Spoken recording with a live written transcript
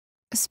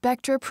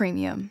Spectra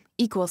Premium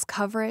equals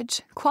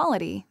coverage,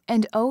 quality,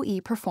 and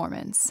OE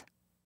performance.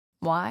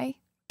 Why?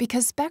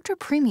 Because Spectra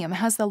Premium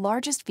has the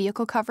largest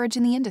vehicle coverage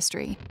in the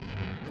industry,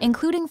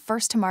 including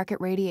first-to-market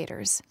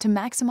radiators to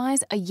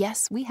maximize a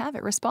 "yes, we have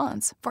it"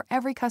 response for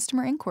every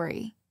customer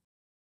inquiry.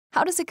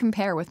 How does it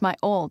compare with my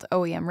old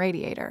OEM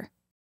radiator?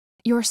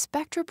 Your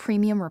Spectra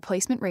Premium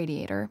replacement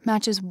radiator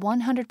matches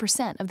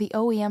 100% of the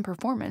OEM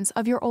performance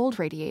of your old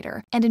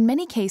radiator, and in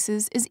many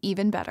cases is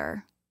even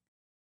better.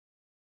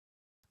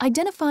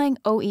 Identifying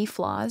OE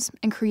flaws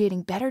and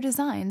creating better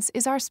designs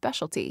is our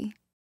specialty.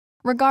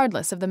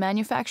 Regardless of the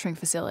manufacturing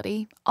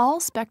facility, all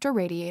Spectra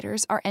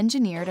radiators are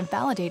engineered and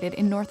validated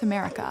in North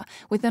America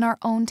within our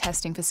own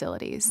testing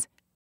facilities.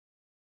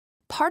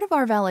 Part of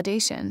our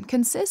validation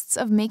consists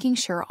of making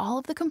sure all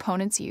of the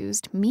components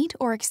used meet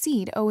or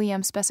exceed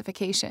OEM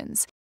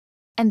specifications,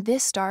 and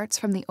this starts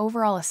from the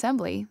overall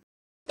assembly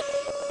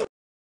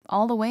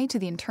all the way to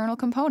the internal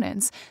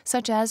components,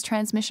 such as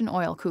transmission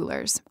oil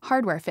coolers,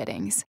 hardware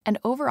fittings, and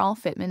overall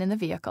fitment in the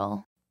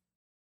vehicle.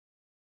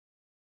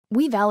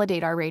 We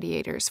validate our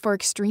radiators for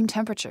extreme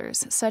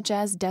temperatures, such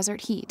as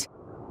desert heat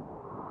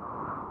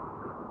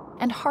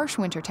and harsh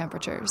winter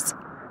temperatures.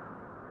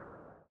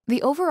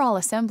 The overall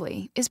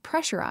assembly is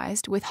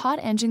pressurized with hot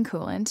engine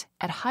coolant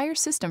at higher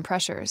system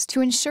pressures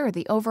to ensure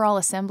the overall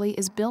assembly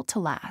is built to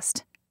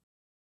last.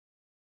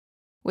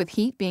 With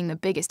heat being the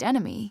biggest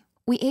enemy,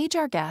 we age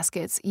our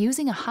gaskets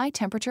using a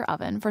high-temperature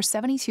oven for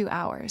 72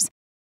 hours,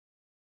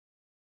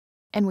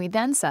 and we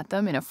then set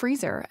them in a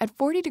freezer at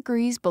 40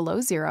 degrees below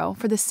zero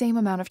for the same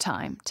amount of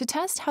time to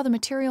test how the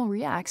material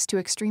reacts to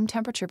extreme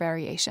temperature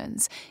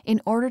variations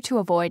in order to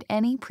avoid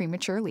any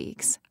premature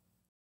leaks.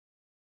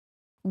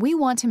 We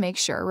want to make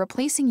sure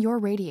replacing your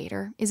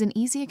radiator is an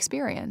easy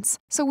experience,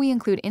 so we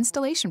include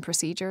installation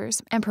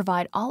procedures and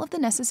provide all of the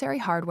necessary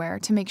hardware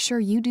to make sure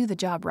you do the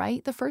job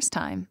right the first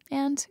time,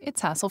 and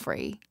it's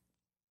hassle-free.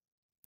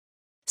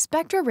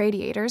 Spectra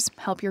radiators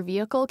help your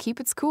vehicle keep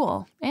its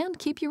cool and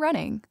keep you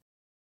running.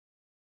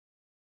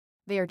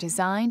 They are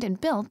designed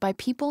and built by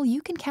people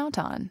you can count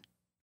on.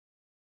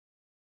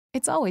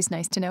 It's always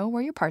nice to know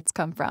where your parts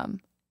come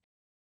from.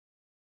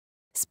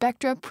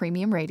 Spectra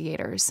Premium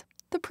Radiators,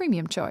 the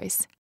premium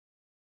choice.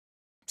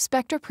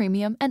 Spectra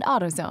Premium and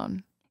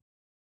AutoZone.